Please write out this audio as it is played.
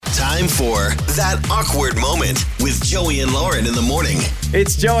time for That Awkward Moment with Joey and Lauren in the morning.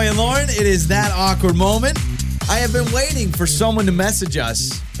 It's Joey and Lauren. It is That Awkward Moment. I have been waiting for someone to message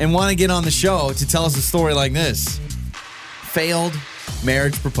us and want to get on the show to tell us a story like this. Failed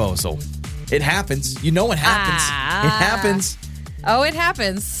marriage proposal. It happens. You know it happens. It happens. Oh, it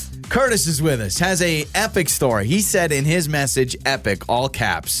happens. Curtis is with us, has a epic story. He said in his message, epic, all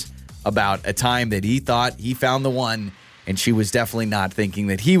caps, about a time that he thought he found the one, and she was definitely not thinking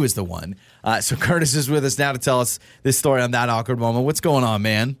that he was the one. So Curtis is with us now to tell us this story on That Awkward Moment. What's going on,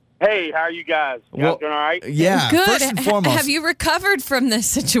 man? Hey, how are you guys? You guys doing all right? Yeah, Good. first and foremost. Have you recovered from this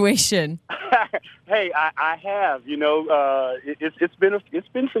situation? Hey, I have. You know, it's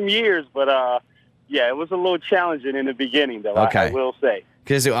been some years, but yeah, it was a little challenging in the beginning, though. Okay. I will say.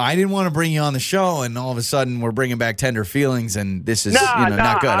 Because I didn't want to bring you on the show, and all of a sudden we're bringing back tender feelings, and this is not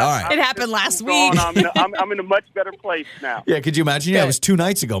good. All right. It happened last week. I'm in a much better place now. Yeah, could you imagine? Yeah, it was 2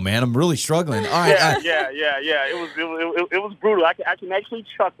 nights ago, man. I'm really struggling. All right. Yeah. It was brutal. I can actually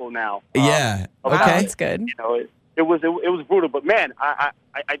chuckle now. Yeah. Wow, Okay. that's good. You know, it was brutal, but man, I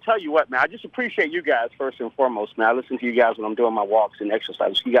tell you what, man, I just appreciate you guys first and foremost, man. I listen to you guys when I'm doing my walks and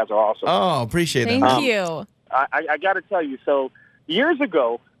exercises. You guys are awesome. Oh, appreciate that. Thank you. I got to tell you, so years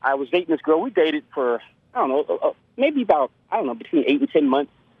ago, I was dating this girl. We dated for, I don't know, maybe about, between 8 and 10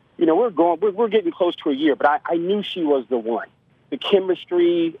 months. You know, we're getting close to a year, but I knew she was the one. The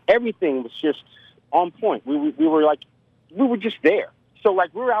chemistry, everything was just on point. We were just there. So,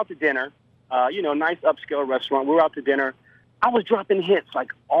 like, we were out to dinner, nice upscale restaurant. We were out to dinner. I was dropping hints,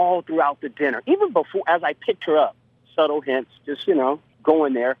 like, all throughout the dinner, even before, as I picked her up. Subtle hints, just,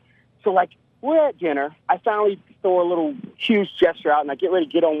 going there. So, like, we're at dinner. I finally throw a little huge gesture out, and I get ready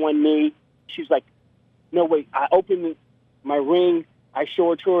to get on one knee. She's like, no, wait. I open my ring. I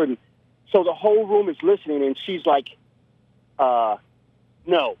show it to her. And so the whole room is listening, and she's like,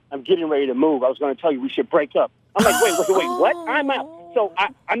 no, I'm getting ready to move. I was going to tell you we should break up. I'm like, wait, what? I'm out. So,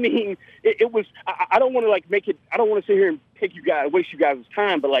 I mean, it was, I don't want to, like, make it, I don't want to sit here and waste you guys'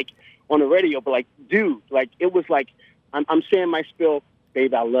 time, but, like, on the radio, but, like, dude, like, it was like, I'm saying my spiel,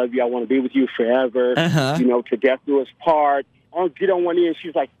 babe, I love you. I want to be with you forever. To death do us part. I'll get on one knee, and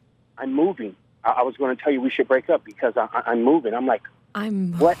she's like, I'm moving. I was going to tell you we should break up because I'm moving. I'm like,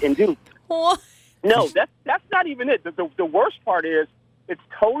 what? And dude, What? no, that's not even it. The worst part is it's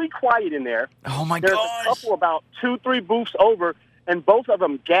totally quiet in there. Oh, my There's gosh. a couple about 2-3 booths over, and both of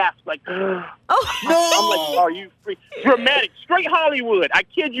them gasped like, Oh, I'm like, are you free? Dramatic, straight Hollywood. I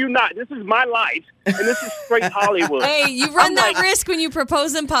kid you not. This is my life, and this is straight Hollywood. hey, you run I'm that like, risk when you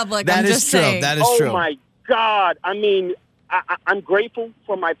propose in public. That I'm is just true. saying. That is true. Oh, my God. I mean, I'm grateful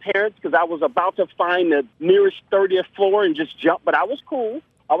for my parents because I was about to find the nearest 30th floor and just jump, but I was cool.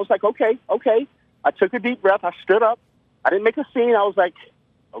 I was like, okay. I took a deep breath. I stood up. I didn't make a scene. I was like,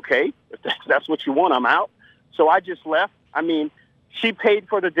 okay, if that's what you want, I'm out. So I just left. I mean, she paid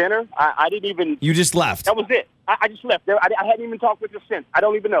for the dinner. I didn't even... You just left. That was it. I just left. I hadn't even talked with her since. I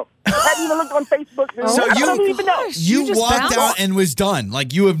don't even know. I hadn't even looked on Facebook. So I don't even know. gosh. You just walked bounced? out and was done.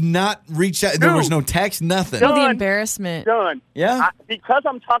 Like, you have not reached out. There was Dude. no text, nothing. No. the Done. embarrassment. Done. Yeah? Because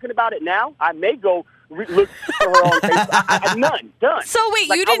I'm talking about it now, I may go look for her on Facebook. None. Done. So wait,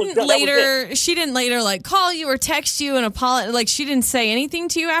 Like, you I was didn't done. That was later? She didn't later like call you or text you and apologize? Like she didn't say anything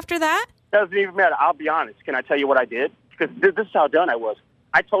to you after that? Doesn't even matter. I'll be honest. Can I tell you what I did? Because this is how done I was.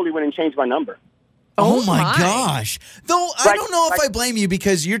 I totally went and changed my number. Oh, my my. gosh. Though, I Like- don't know if like- I blame you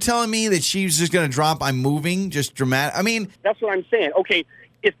because you're telling me that she's just going to drop I'm moving, just dramatic. I mean, That's what I'm saying. Okay,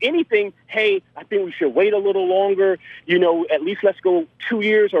 if anything, hey, I think we should wait a little longer. At least let's go 2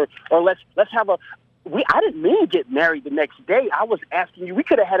 years or let's have a. I didn't mean to get married the next day. I was asking you. We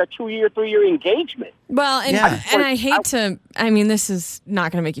could have had a 2-year, 3-year engagement. Well, and Yeah. and I hate to. I mean, this is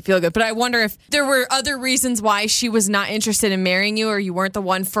not going to make you feel good, but I wonder if there were other reasons why she was not interested in marrying you, or you weren't the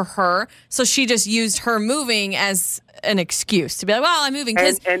one for her. So she just used her moving as an excuse to be like, "Well, I'm moving,"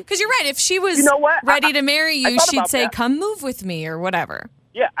 because And- you're right. If she was You know what? ready to marry I you, thought she'd about say, that. "Come move with me" or whatever.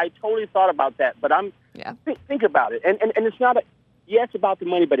 Yeah, I totally thought about that, but Yeah. think about it, and it's not it's about the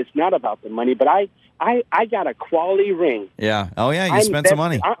money, but it's not about the money. But I got a quality ring. yeah. Oh, yeah, you spent some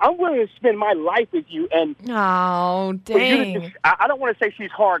money. I'm willing to spend my life with you, and Oh, for you to dang. just, I don't want to say she's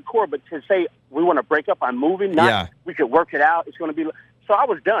hardcore, but to say we want to break up, I'm moving. Not Yeah. we could work it out. It's going to be. So I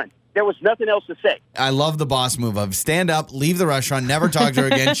was done. There was nothing else to say. I love the boss move of stand up, leave the restaurant, never talk to her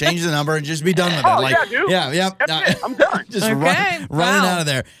again, change the number, and just be done with it. Oh, Like, yeah, dude. Yeah. That's it. I'm done. Just Okay, running wow. out of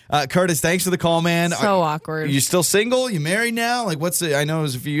there. Curtis, thanks for the call, man. So Are awkward. you still single? You married now? Like, I know it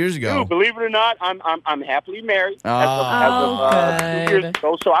was a few years ago. Dude, believe it or not, I'm happily married. Oh, 2 years good.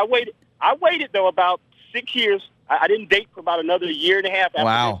 ago. So I waited though about 6 years. I didn't date for about another year and a half. After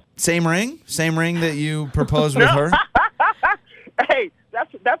Wow. Same ring that you proposed with her? this. Hey,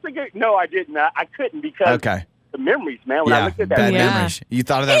 that's a good. No, I didn't. I couldn't because Okay. the memories, man. When I Yeah, looked at that, bad Yeah. memories. You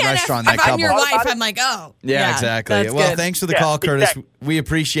thought of that restaurant, if that couple. I'm your wife, I'm like, oh. Yeah, exactly. That's Well, good. thanks for the Yeah, call, Curtis. exactly. We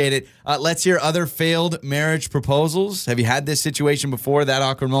appreciate it. Let's hear other failed marriage proposals. Have you had this situation before, that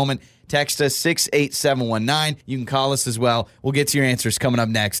awkward moment? Text us 68719. You can call us as well. We'll get to your answers coming up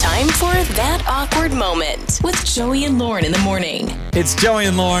next. Time for That Awkward Moment with Joey and Lauren in the morning. It's Joey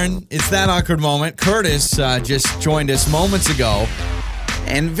and Lauren. It's that awkward moment. Curtis just joined us moments ago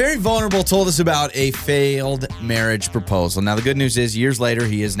and very vulnerable told us about a failed marriage proposal. Now, the good news is years later,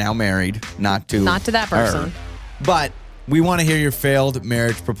 he is now married, not to that person. her. But we want to hear your failed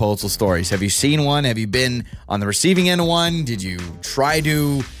marriage proposal stories. Have you seen one? Have you been on the receiving end of one? Did you try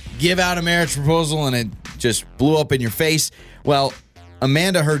to give out a marriage proposal and it just blew up in your face? Well,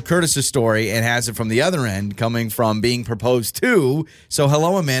 Amanda heard Curtis's story and has it from the other end, coming from being proposed to. So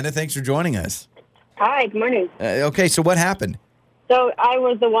hello, Amanda. Thanks for joining us. Hi, good morning. Okay, so what happened? So I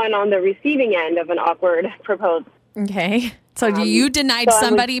was the one on the receiving end of an awkward proposal. Okay. So you denied so I was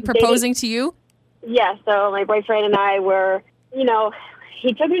somebody proposing to you? Yeah, so my boyfriend and I were,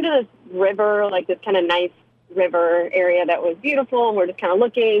 he took me to this river, like this kind of nice river area that was beautiful, and we're just kind of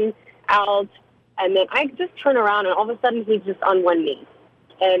looking out. And then I just turn around, and all of a sudden he's just on one knee.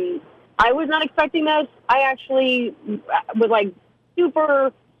 And I was not expecting this. I actually was like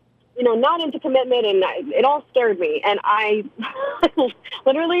super, not into commitment, and it all scared me. And I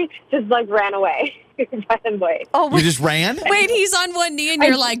literally just like ran away. Ran away. Oh, You just ran? wait, he's on one knee and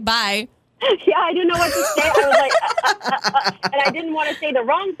you're like, bye. Yeah, I didn't know what to say. I was like, and I didn't want to say the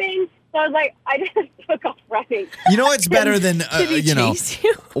wrong thing. So I was like, I just took off running. You know what's better than, Did he chase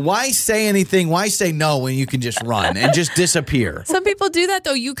you? why say anything? Why say no when you can just run and just disappear? Some people do that,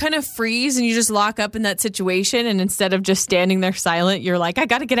 though. You kind of freeze and you just lock up in that situation. And instead of just standing there silent, you're like, I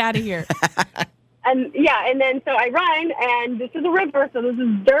got to get out of here. And then so I run, and this is a river, so this is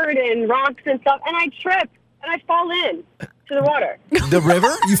dirt and rocks and stuff, and I trip, and I fall in to the water. The river?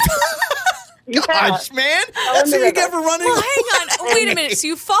 You Yeah. Gosh, man. in That's the what you get river. for running. Well, hang on. Wait a minute. So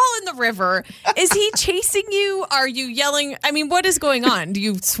you fall in the river. Is he chasing you? Are you yelling? I mean, what is going on? Do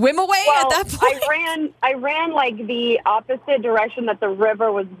you swim away Well, at that point? I ran like the opposite direction that the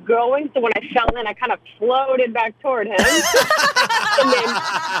river was going, so when I fell in, I kind of floated back toward him. And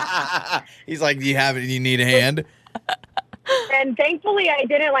then He's like, you need a hand? And thankfully, I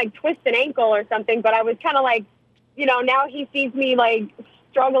didn't like twist an ankle or something, but I was kind of like, now he sees me like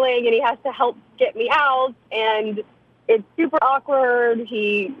struggling and he has to help get me out. And it's super awkward.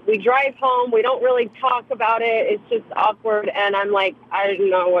 We drive home. We don't really talk about it. It's just awkward. And I'm like, I don't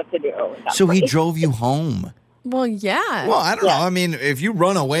know what to do. at that So he point. drove you home. Well, yeah. Well, I don't know. I mean, if you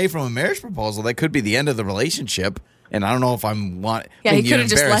run away from a marriage proposal, that could be the end of the relationship. And I don't know if Yeah, he could've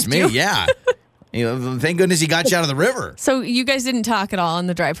just left me. you. Yeah. Thank goodness he got you out of the river. So you guys didn't talk at all on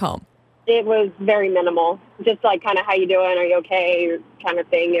the drive home? It was very minimal. Just like kind of, how you doing? Are you okay? Kind of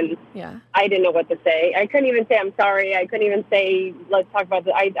thing. And Yeah. I didn't know what to say. I couldn't even say I'm sorry. I couldn't even say let's talk about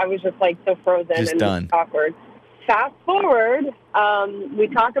this. I was just like so frozen Just and done. awkward. Fast forward, we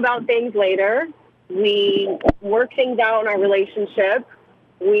talk about things later. We work things out in our relationship.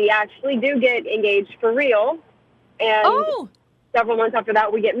 We actually do get engaged for real. And Oh. several months after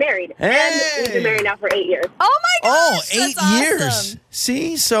that, we get married. Hey! And we've been married now for 8 years. Oh, my gosh. Oh, 8 that's years. awesome.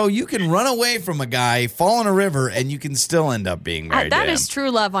 See? So you can run away from a guy, fall in a river, and you can still end up being married That to him. is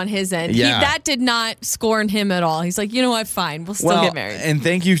true love on his end. Yeah. That did not scorn him at all. He's like, you know what? Fine. We'll still get married. And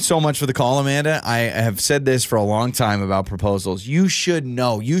thank you so much for the call, Amanda. I have said this for a long time about proposals. You should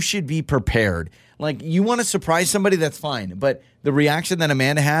know. You should be prepared. Like, you want to surprise somebody, that's fine. But the reaction that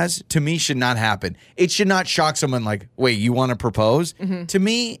Amanda has, to me, should not happen. It should not shock someone like, wait, you want to propose? Mm-hmm. To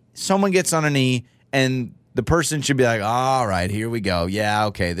me, someone gets on a knee and the person should be like, all right, here we go. Yeah,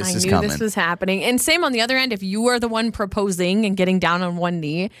 okay, this is I knew coming. this was happening. And same on the other end, if you are the one proposing and getting down on one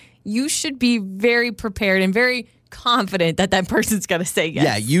knee, you should be very prepared and very confident that that person's going to say yes.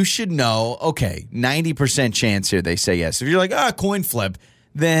 Yeah, you should know, okay, 90% chance here they say yes. If you're like, coin flip,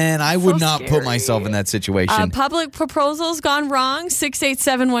 then I would not put scary. myself in that situation. Public proposals gone wrong,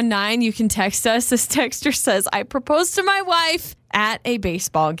 68719. You can text us. This texter says, I proposed to my wife at a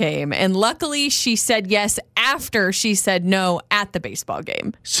baseball game. And luckily, she said yes after she said no at the baseball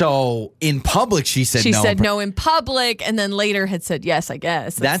game. So in public, she said She no. said no in public and then later had said yes, I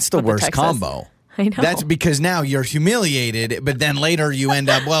guess. That's the what worst text says. combo. I know. That's because now you're humiliated, but then later you end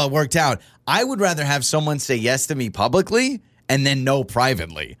up, well, it worked out. I would rather have someone say yes to me publicly and then no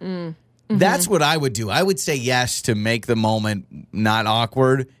privately. That's what I would do. I would say yes to make the moment not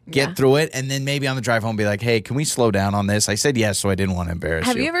awkward, get through it, and then maybe on the drive home be like, hey, can we slow down on this? I said yes, so I didn't want to embarrass you.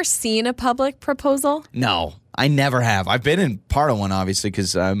 Have you ever seen a public proposal? No, I never have. I've been in part of one, obviously,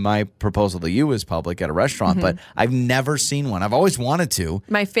 because my proposal to you was public at a restaurant, but I've never seen one. I've always wanted to.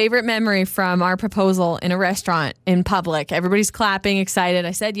 My favorite memory from our proposal in a restaurant in public. Everybody's clapping, excited.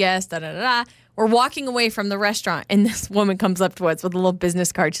 I said yes, da-da-da-da. We're walking away from the restaurant, and this woman comes up to us with a little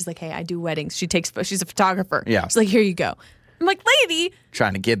business card. She's like, hey, I do weddings. She's a photographer. Yeah. She's like, here you go. I'm like, lady.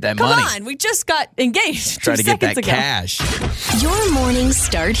 Trying to get that Come money. on. We just got engaged. Trying to get that ago. cash. Your mornings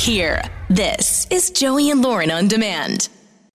start here. This is Joey and Lauren on Demand.